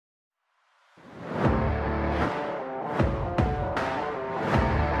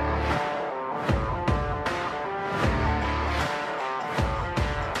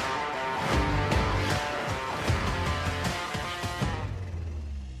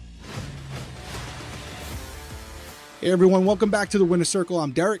Hey everyone, welcome back to the Winner Circle.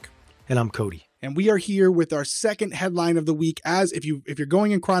 I'm Derrick. And I'm Cody. And we are here with our second headline of the week. As if you're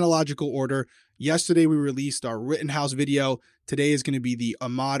going in chronological order, yesterday we released our Rittenhouse video. Today is going to be the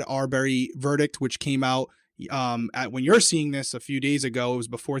Ahmaud Arbery verdict, which came out when you're seeing this a few days ago. It was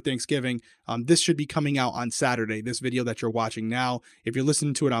before Thanksgiving. This should be coming out on Saturday, this video that you're watching now. If you're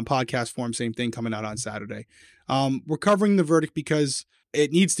listening to it on podcast form, same thing, coming out on Saturday. We're covering the verdict because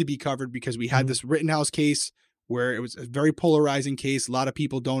it needs to be covered, because we had this Rittenhouse case where it was a very polarizing case. A lot of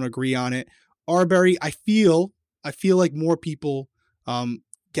people don't agree on it. Arbery, I feel like more people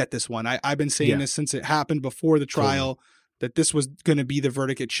get this one. I've been saying this since it happened before the trial, that this was going to be the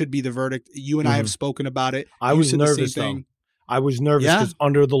verdict. It should be the verdict. You and I have spoken about it. I was nervous, though. I was nervous because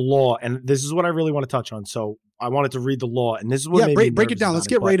under the law, and this is what I really want to touch on. So I wanted to read the law, and this is what made me break it down. Let's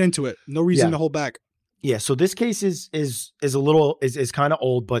get right into it. No reason to hold back. Yeah. So this case is kind of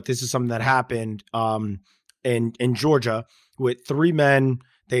old, but this is something that happened in Georgia with three men.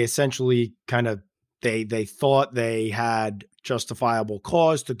 They essentially they thought they had justifiable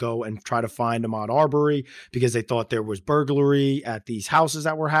cause to go and try to find Ahmaud Arbery because they thought there was burglary at these houses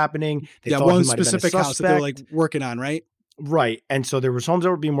that were happening. They thought one specific house that they're working on, right? Right. And so there was homes that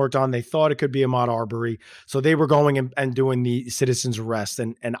were being worked on. They thought it could be Ahmaud Arbery. So they were going and doing the citizen's arrest.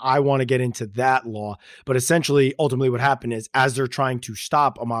 And I want to get into that law. But essentially, ultimately what happened is, as they're trying to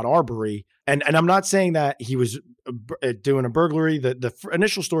stop Ahmaud Arbery, and I'm not saying that he was doing a burglary. The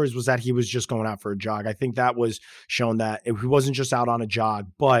initial stories was that he was just going out for a jog. I think that was shown that he wasn't just out on a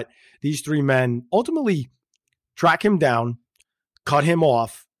jog. But these three men ultimately track him down, cut him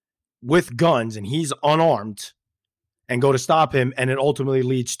off with guns, and he's unarmed, and go to stop him, and it ultimately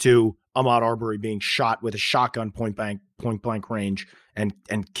leads to Ahmaud Arbery being shot with a shotgun point blank range and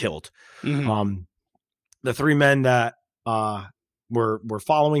killed. The three men that were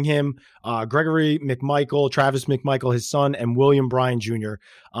following him, Gregory McMichael, Travis McMichael, his son, and William Bryan Jr.,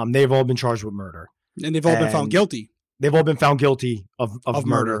 they've all been charged with murder. And they've all been found guilty. They've all been found guilty of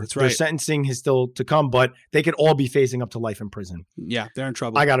murder. That's right. Their sentencing is still to come, but they could all be facing up to life in prison. Yeah, they're in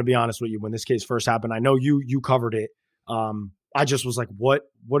trouble. I got to be honest with you. When this case first happened, I know you covered it. I just was like, what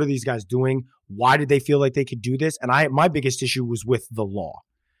are these guys doing? Why did they feel like they could do this? And my biggest issue was with the law,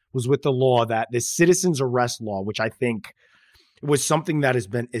 that this citizen's arrest law, which I think was something that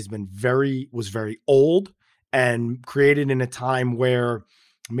was very old and created in a time where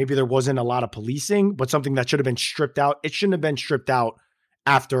maybe there wasn't a lot of policing, but something that should have been stripped out. It shouldn't have been stripped out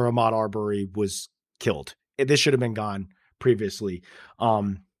after Ahmaud Arbery was killed. This should have been gone previously.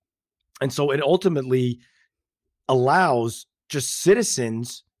 And so it ultimately allows just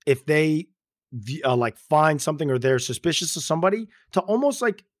citizens, if they find something or they're suspicious of somebody, to almost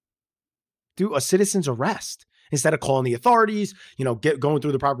do a citizen's arrest instead of calling the authorities, going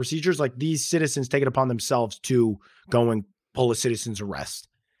through the proper procedures. Like, these citizens take it upon themselves to go and pull a citizen's arrest.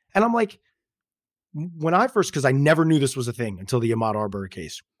 And I'm like, when I first, because I never knew this was a thing until the Ahmaud Arbery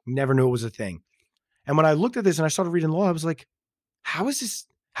case, never knew it was a thing. And when I looked at this and I started reading law, I was like, how is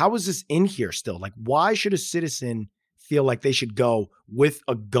this in here still? Like, why should a citizen feel like they should go with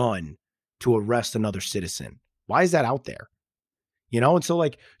a gun to arrest another citizen? Why is that out there? And so,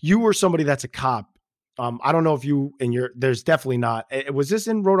 you were somebody that's a cop. I don't know if there's definitely not. Was this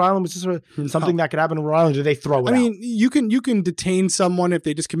in Rhode Island? Was this something that could happen in Rhode Island? Did they throw it out? I mean, you can detain someone if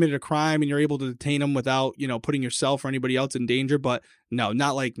they just committed a crime and you're able to detain them without, putting yourself or anybody else in danger. But no,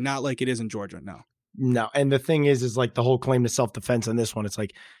 not like it is in Georgia. No. And the thing is the whole claim to self-defense on this one. It's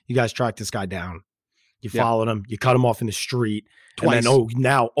like, you guys tracked this guy down. You followed him. You cut him off in the street. Twice. And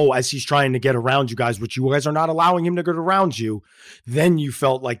then, as he's trying to get around you guys, which you guys are not allowing him to get around you, then you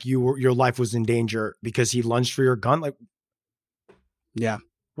felt like your life was in danger because he lunged for your gun. Like, yeah,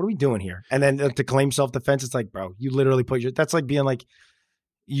 what are we doing here? And then to claim self-defense, it's like, bro, you literally that's like being like,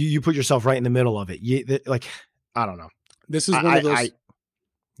 you put yourself right in the middle of it. I don't know. This is one of those.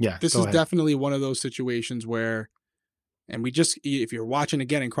 This is definitely one of those situations where, and if you're watching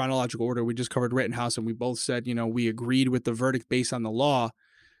again in chronological order, we just covered Rittenhouse and we both said, we agreed with the verdict based on the law.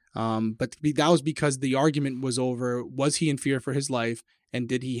 But that was because the argument was over, was he in fear for his life? And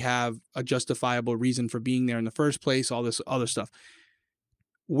did he have a justifiable reason for being there in the first place? All this other stuff.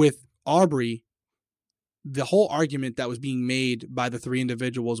 With Arbery, the whole argument that was being made by the three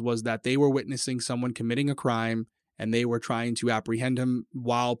individuals was that they were witnessing someone committing a crime and they were trying to apprehend him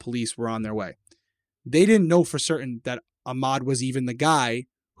while police were on their way. They didn't know for certain that Ahmaud was even the guy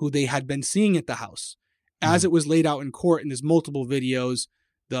who they had been seeing at the house. As it was laid out in court, and there's multiple videos,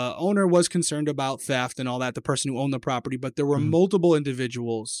 the owner was concerned about theft and all that, the person who owned the property, but there were multiple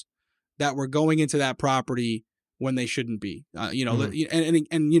individuals that were going into that property when they shouldn't be.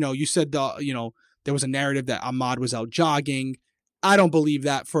 You said there was a narrative that Ahmaud was out jogging. I don't believe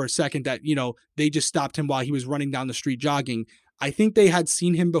that for a second that, they just stopped him while he was running down the street jogging. I think they had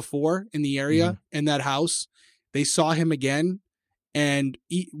seen him before in the area in that house. They saw him again, and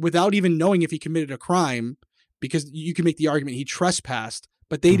without even knowing if he committed a crime, because you can make the argument he trespassed,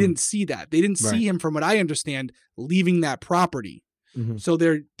 but they didn't see that. They didn't see him, from what I understand, leaving that property. So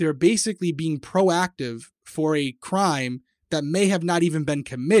they're basically being proactive for a crime that may have not even been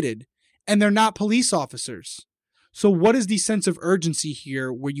committed, and they're not police officers. So what is the sense of urgency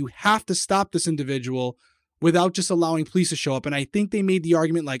here where you have to stop this individual without just allowing police to show up? And I think they made the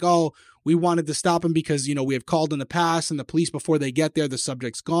argument like, oh, we wanted to stop him because, we have called in the past and the police, before they get there, the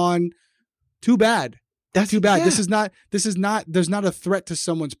subject's gone. Too bad. That's too bad. Yeah. There's not a threat to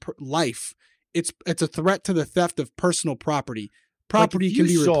someone's life. It's a threat to the theft of personal property. Property can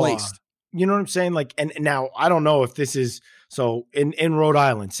be replaced. You know what I'm saying? Like, and now I don't know if this is, so in Rhode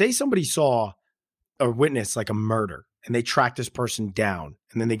Island, say somebody saw or witnessed like a murder and they track this person down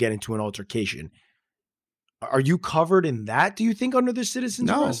and then they get into an altercation. Are you covered in that, do you think, under the citizens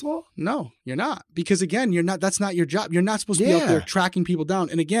arrest law? No, you're not. Because again, that's not your job. You're not supposed to be out there tracking people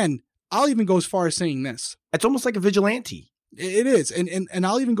down. And again, I'll even go as far as saying this. It's almost like a vigilante. It is. And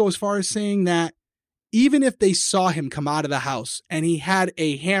I'll even go as far as saying that even if they saw him come out of the house and he had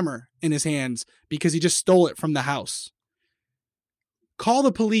a hammer in his hands because he just stole it from the house, call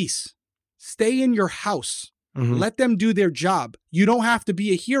the police. Stay in your house. Let them do their job. You don't have to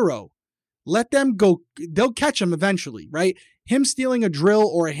be a hero. Let them go. They'll catch him eventually, right? Him stealing a drill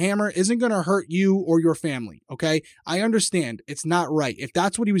or a hammer isn't going to hurt you or your family, okay? I understand. It's not right if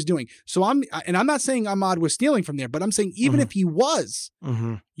that's what he was doing. So I'm not saying Ahmaud was stealing from there, but I'm saying even if he was,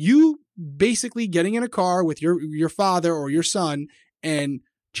 you basically getting in a car with your father or your son and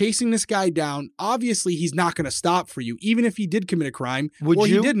chasing this guy down, obviously he's not going to stop for you, even if he did commit a crime.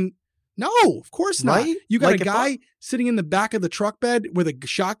 He didn't. No, of course not. Right? You got a guy sitting in the back of the truck bed with a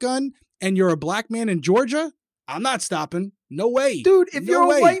shotgun and you're a black man in Georgia? I'm not stopping. No way. Dude, if you're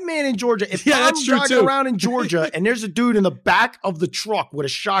a white man in Georgia, if I'm driving around in Georgia and there's a dude in the back of the truck with a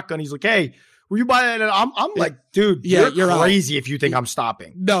shotgun, he's like, hey, were you buying that? I'm like, dude, you're crazy if you think I'm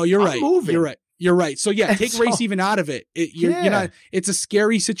stopping. No, you're right. Moving. You're right. So take race even out of it. You're not, it's a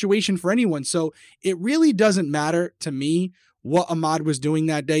scary situation for anyone. So it really doesn't matter to me what Ahmaud was doing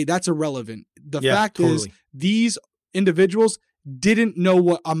that day. That's irrelevant. The fact is these individuals didn't know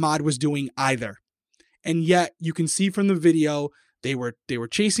what Ahmaud was doing either. And yet you can see from the video, they were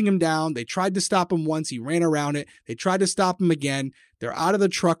chasing him down. They tried to stop him once. He ran around it. They tried to stop him again. They're out of the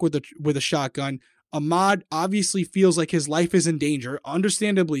truck with a shotgun. Ahmaud obviously feels like his life is in danger,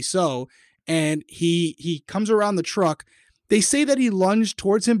 understandably so. And he comes around the truck. They say that he lunged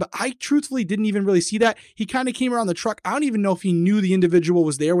towards him, but I truthfully didn't even really see that. He kind of came around the truck. I don't even know if he knew the individual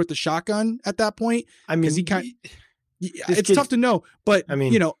was there with the shotgun at that point. I mean, it's tough to know, but I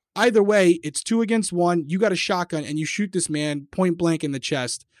mean, either way, it's 2 against 1. You got a shotgun and you shoot this man point blank in the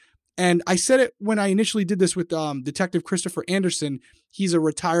chest. And I said it when I initially did this with Detective Christopher Anderson. He's a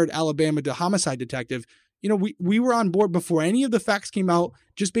retired Alabama homicide detective. We were on board before any of the facts came out,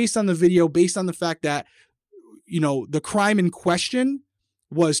 just based on the video, based on the fact that the crime in question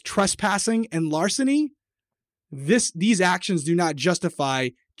was trespassing and larceny. These actions do not justify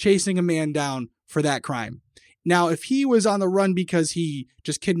chasing a man down for that crime. Now, if he was on the run because he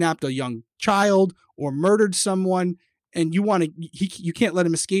just kidnapped a young child or murdered someone and you can't let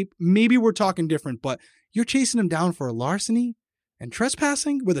him escape, maybe we're talking different, but you're chasing him down for larceny and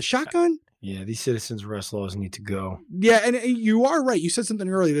trespassing with a shotgun? Yeah, these citizens arrest laws need to go. Yeah, and you are right. You said something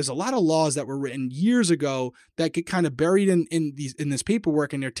earlier. There's a lot of laws that were written years ago that get kind of buried in this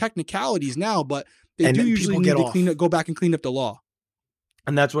paperwork, and they're technicalities now, but they do usually need to go back and clean up the law.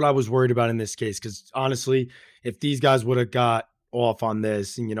 And that's what I was worried about in this case, because honestly, if these guys would have got off on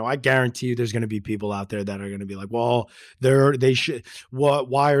this, and I guarantee you there's going to be people out there that are going to be like, well,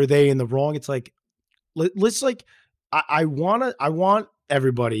 why are they in the wrong? It's like, let's I want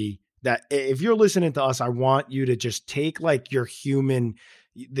everybody that if you're listening to us, I want you to just take the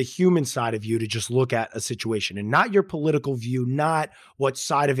human side of you to just look at a situation and not your political view, not what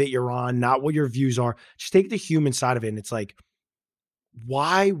side of it you're on, not what your views are. Just take the human side of it. And it's like,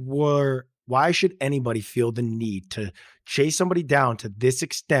 why should anybody feel the need to chase somebody down to this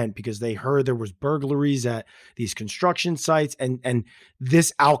extent because they heard there was burglaries at these construction sites and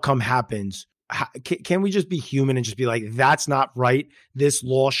this outcome happens? Can we just be human and just be like, that's not right. This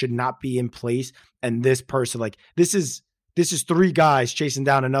law should not be in place. And this person, this is 3 guys chasing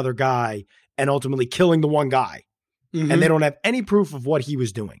down another guy and ultimately killing the one guy. Mm-hmm. And they don't have any proof of what he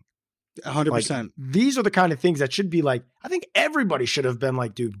was doing. 100%. These are the kind of things that should be like, I think everybody should have been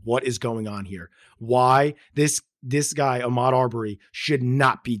like, dude, what is going on here? Why this guy, Ahmaud Arbery, should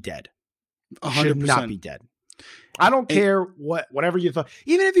not be dead. 100%. Should not be dead. I don't care whatever you thought.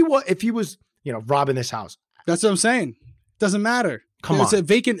 Even if he was, robbing this house. That's what I'm saying. Doesn't matter. Come on. It's a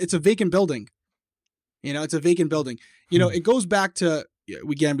vacant building. It's a vacant building. It goes back to,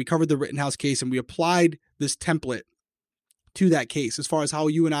 again, we covered the Rittenhouse case and we applied this template to that case as far as how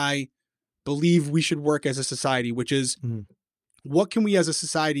you and I believe we should work as a society, which is what can we as a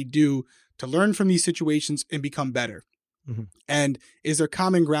society do to learn from these situations and become better? Mm-hmm. And is there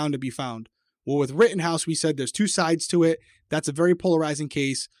common ground to be found? Well, with Rittenhouse, we said there's two sides to it. That's a very polarizing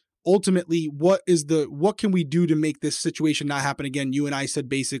case. Ultimately, what can we do to make this situation not happen again? You and I said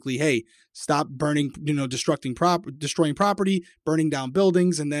basically, hey, stop burning, destroying property, burning down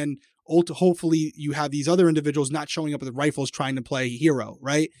buildings, and then hopefully you have these other individuals not showing up with rifles trying to play hero,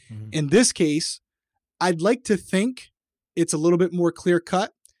 right? Mm-hmm. In this case, I'd like to think it's a little bit more clear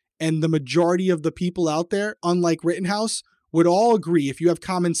cut, and the majority of the people out there, unlike Rittenhouse, would all agree, if you have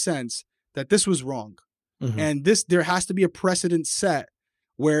common sense, that this was wrong. Mm-hmm. And there has to be a precedent set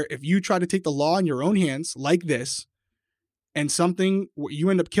where if you try to take the law in your own hands like this, and you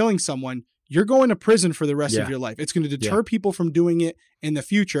end up killing someone, you're going to prison for the rest of your life. It's going to deter people from doing it in the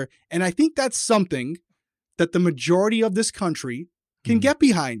future. And I think that's something that the majority of this country can get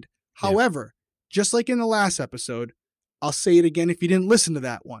behind. However, just like in the last episode, I'll say it again if you didn't listen to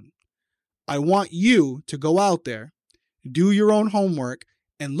that one. I want you to go out there, do your own homework,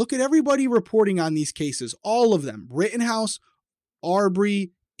 and look at everybody reporting on these cases, all of them, Rittenhouse,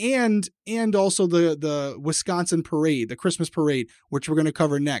 Arbery, and also the Wisconsin parade, the Christmas parade, which we're going to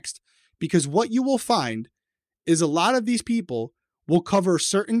cover next. Because what you will find is a lot of these people will cover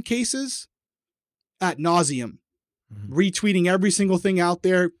certain cases ad nauseum, retweeting every single thing out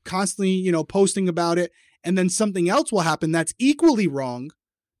there, constantly, posting about it. And then something else will happen that's equally wrong,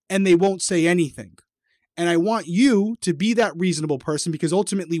 and they won't say anything. And I want you to be that reasonable person, because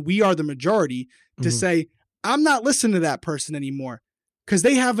ultimately we are the majority, to say, I'm not listening to that person anymore, because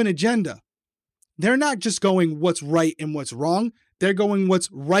they have an agenda. They're not just going what's right and what's wrong. They're going what's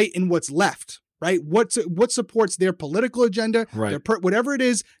right and what's left, right? What supports their political agenda, right? Whatever it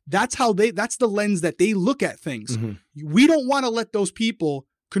is, that's the lens that they look at things. Mm-hmm. We don't want to let those people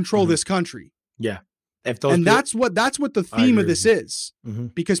control this country. Yeah. That's what the theme of this is,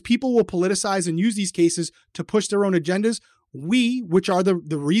 because people will politicize and use these cases to push their own agendas. We, which are the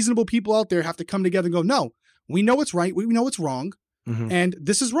reasonable people out there, have to come together and go, no, we know what's right. We know what's wrong. And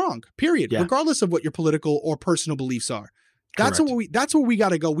this is wrong, period. Yeah. Regardless of what your political or personal beliefs are. That's where we got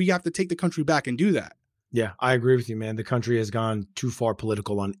to go. We have to take the country back and do that. Yeah, I agree with you, man. The country has gone too far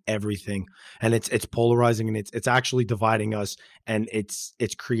political on everything, and it's polarizing, and it's actually dividing us, and it's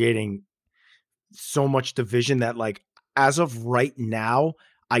creating so much division that, like, as of right now,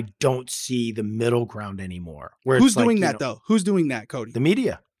 I don't see the middle ground anymore. Who's doing that though? Who's doing that, Cody? The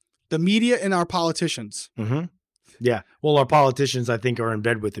media and our politicians. Yeah. Well, our politicians, I think, are in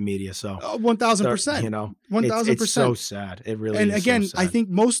bed with the media. So 1,000%. 1,000%. It's so sad. It really is. And again, so I think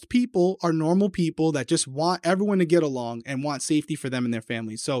most people are normal people that just want everyone to get along and want safety for them and their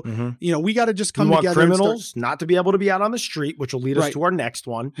families. So, we got to just come together. We want criminals not to be able to be out on the street, which will lead us to our next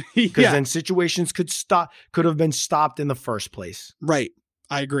one. Because then situations could have been stopped in the first place. Right.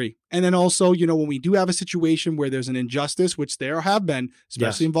 I agree. And then also, when we do have a situation where there's an injustice, which there have been,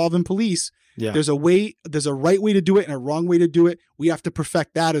 especially involving police, there's a right way to do it and a wrong way to do it. We have to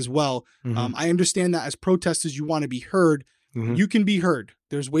perfect that as well. I understand that as protesters, you want to be heard. You can be heard.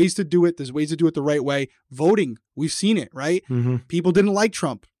 There's ways to do it. There's ways to do it the right way. Voting, we've seen it, right? People didn't like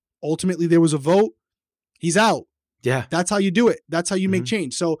Trump. Ultimately, there was a vote. He's out. Yeah. That's how you do it. That's how you make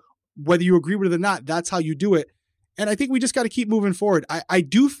change. So whether you agree with it or not, that's how you do it. And I think we just got to keep moving forward. I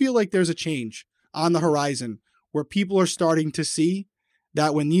do feel like there's a change on the horizon where people are starting to see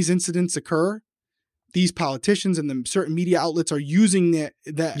that when these incidents occur, these politicians and the certain media outlets are using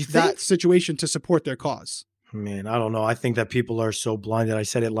that situation to support their cause. Man, I don't know. I think that people are so blinded. I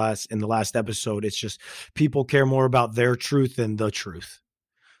said it in the last episode. It's just people care more about their truth than the truth.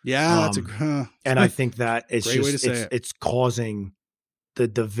 Yeah, and I think that it's causing the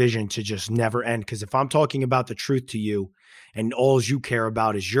division to just never end. Because if I'm talking about the truth to you and all you care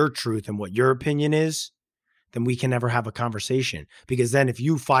about is your truth and what your opinion is, then we can never have a conversation. Because then if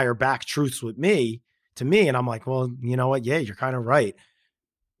you fire back truths to me, and I'm like, well, you know what? Yeah, you're kind of right.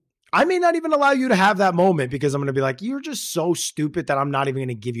 I may not even allow you to have that moment because I'm going to be like, you're just so stupid that I'm not even going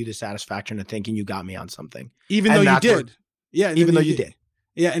to give you the satisfaction of thinking you got me on something. Even though you did. Even though you did.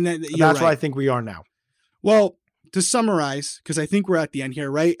 Yeah. And then that's where I think we are now. Well, to summarize, because I think we're at the end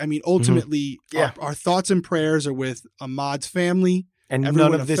here, right? I mean, ultimately, our thoughts and prayers are with Ahmaud's family. And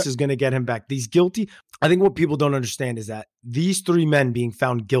none of this is going to get him back. These guilty. I think what people don't understand is that these 3 men being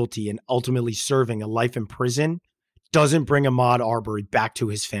found guilty and ultimately serving a life in prison doesn't bring Ahmaud Arbery back to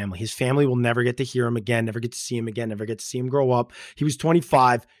his family. His family will never get to hear him again, never get to see him again, never get to see him grow up. He was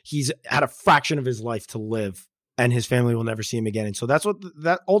 25. He's had a fraction of his life to live, and his family will never see him again. And so that's what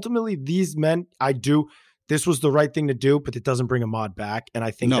that ultimately these men, this was the right thing to do, but it doesn't bring Ahmaud back. And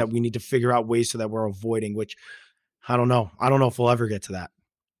I think that we need to figure out ways so that we're avoiding, which I don't know. I don't know if we'll ever get to that.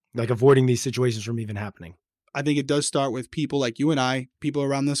 Like avoiding these situations from even happening. I think it does start with people like you and I, people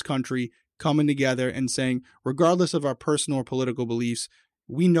around this country coming together and saying, regardless of our personal or political beliefs,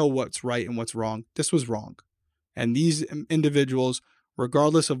 we know what's right and what's wrong. This was wrong. And these individuals,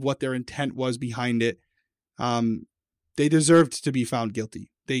 regardless of what their intent was behind it, they deserved to be found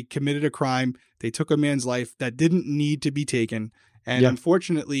guilty. They committed a crime. They took a man's life that didn't need to be taken. And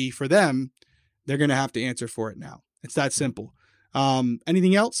unfortunately for them, they're going to have to answer for it now. It's that simple.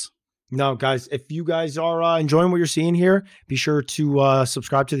 Anything else? No, guys, if you guys are enjoying what you're seeing here, be sure to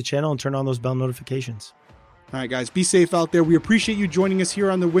subscribe to the channel and turn on those bell notifications. All right, guys, be safe out there. We appreciate you joining us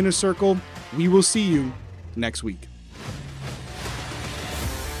here on the Winner's Circle. We will see you next week.